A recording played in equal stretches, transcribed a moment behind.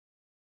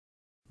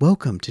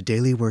Welcome to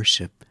Daily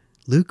Worship,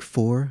 Luke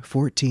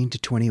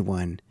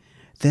 4:14-21.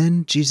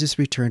 Then Jesus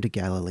returned to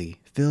Galilee,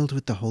 filled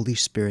with the Holy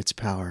Spirit's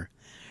power.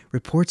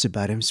 Reports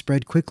about him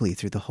spread quickly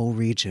through the whole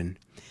region.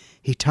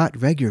 He taught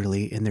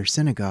regularly in their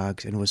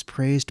synagogues and was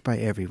praised by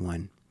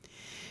everyone.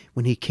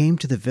 When he came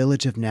to the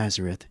village of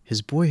Nazareth,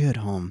 his boyhood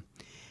home,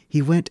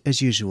 he went as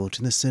usual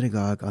to the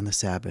synagogue on the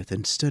Sabbath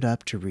and stood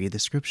up to read the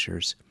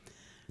Scriptures.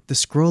 The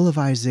scroll of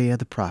Isaiah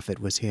the prophet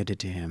was handed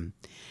to him.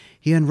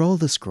 He unrolled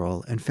the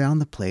scroll and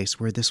found the place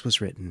where this was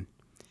written: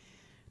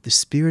 "The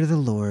Spirit of the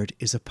Lord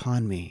is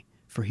upon me,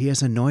 for he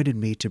has anointed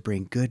me to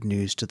bring good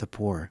news to the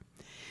poor.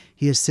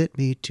 He has sent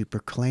me to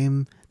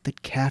proclaim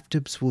that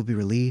captives will be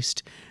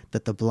released,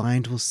 that the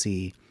blind will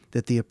see,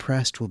 that the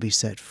oppressed will be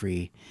set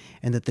free,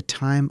 and that the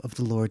time of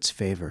the Lord's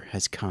favor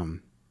has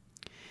come."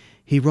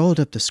 He rolled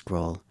up the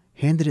scroll,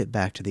 handed it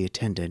back to the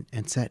attendant,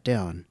 and sat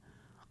down.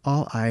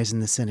 All eyes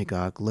in the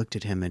synagogue looked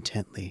at him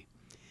intently.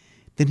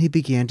 Then he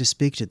began to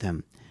speak to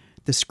them.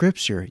 "The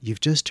scripture you've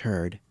just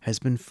heard has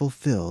been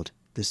fulfilled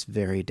this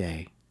very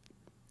day."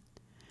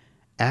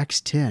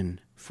 Acts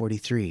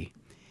 10:43.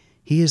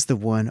 He is the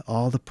one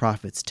all the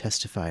prophets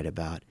testified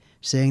about,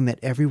 saying that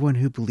everyone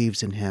who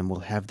believes in him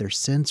will have their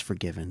sins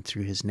forgiven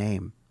through his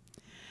name.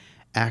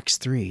 Acts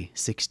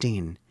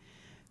 3:16.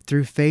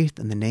 Through faith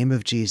in the name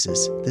of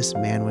Jesus, this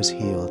man was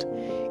healed,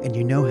 and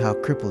you know how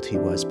crippled he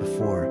was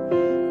before.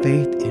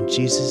 Faith in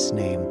Jesus'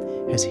 name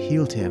has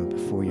healed him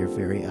before your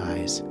very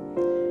eyes.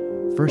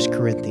 1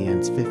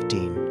 Corinthians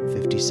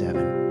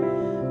 15:57.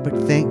 But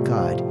thank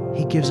God,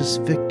 he gives us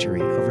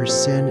victory over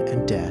sin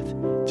and death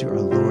through our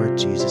Lord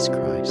Jesus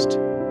Christ.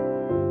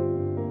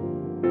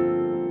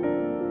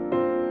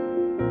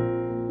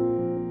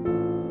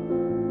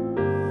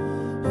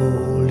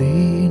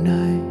 Holy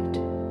night,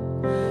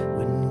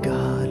 when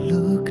God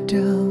looked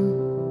down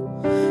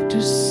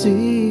to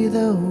see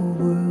the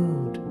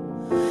world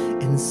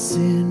in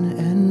sin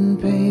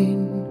and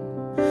pain,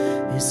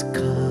 his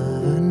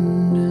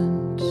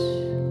covenant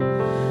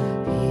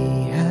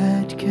he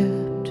had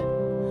kept,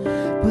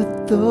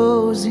 but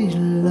those he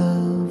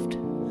loved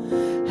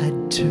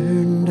had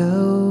turned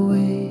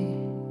away.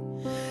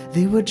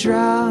 They were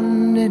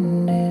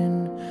drowning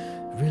in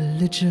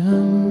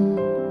religion,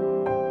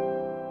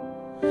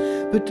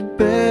 but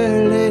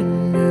barely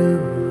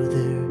knew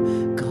their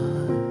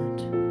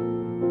God.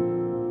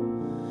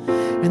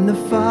 And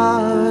the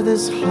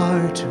Father's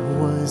heart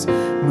was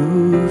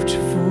moved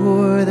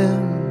for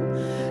them,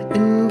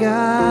 and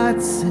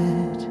God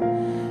said,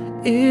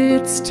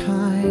 "It's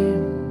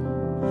time,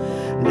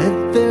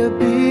 let there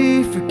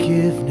be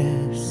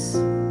forgiveness.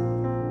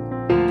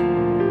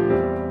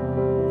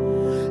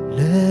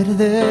 Let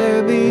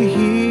there be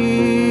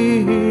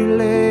healing.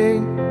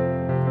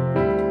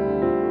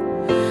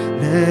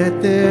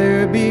 Let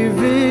there be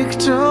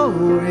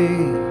victory.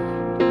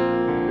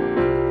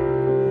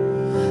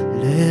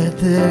 Let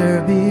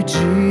there be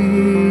Jesus."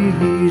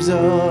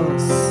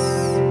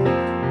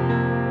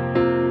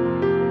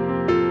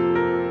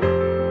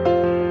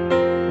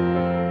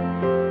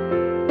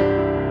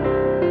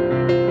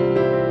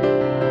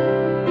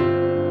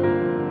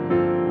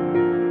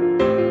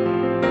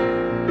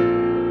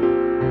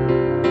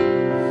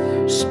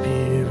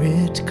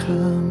 Spirit,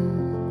 come,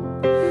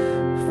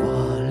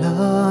 fall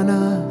on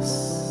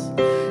us,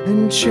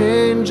 and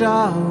change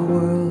our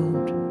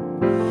world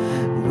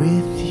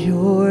with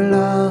your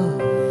love.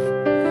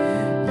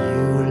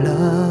 You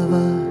love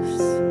us,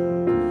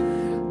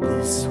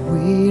 this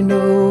we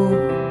know,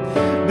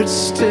 but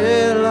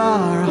still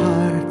our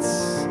hearts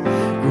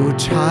grow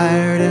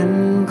tired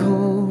and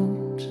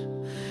cold,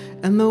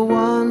 and the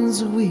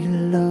ones we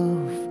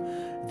love,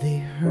 they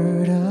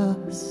hurt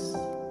us,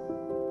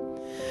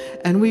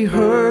 and we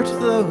hurt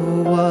the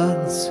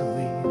ones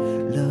we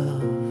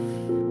love.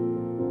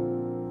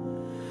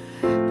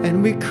 And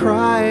we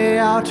cry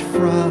out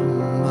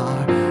from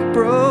our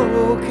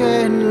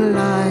broken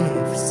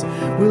lives,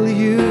 will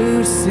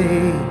you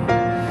say,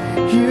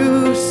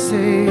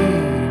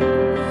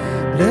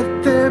 let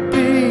there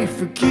be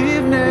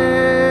forgiveness,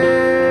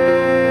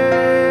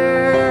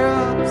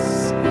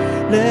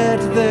 let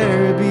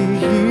there be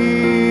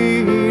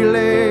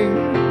healing,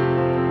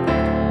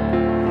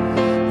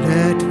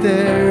 let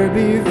there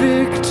be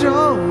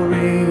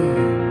victory,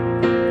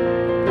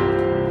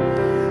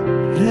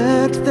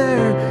 let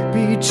there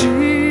be Jesus.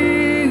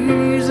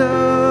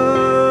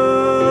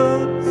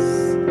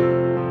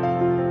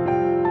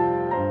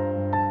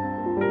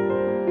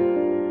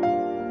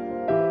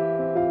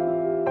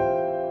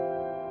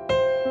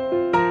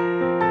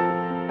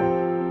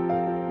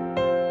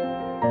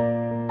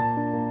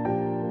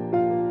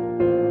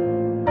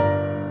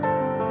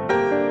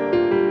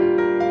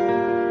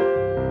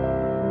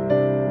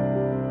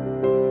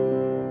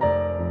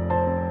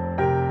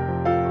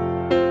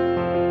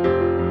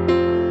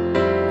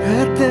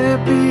 Let there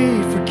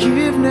be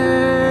forgiveness.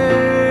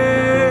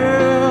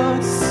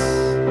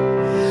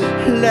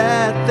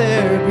 Let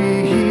there be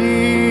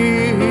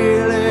healing.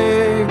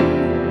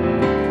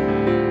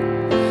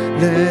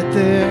 Let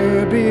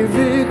there be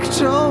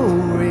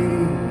victory.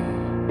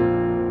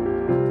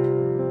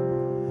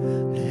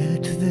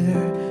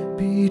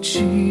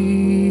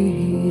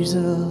 Jesus.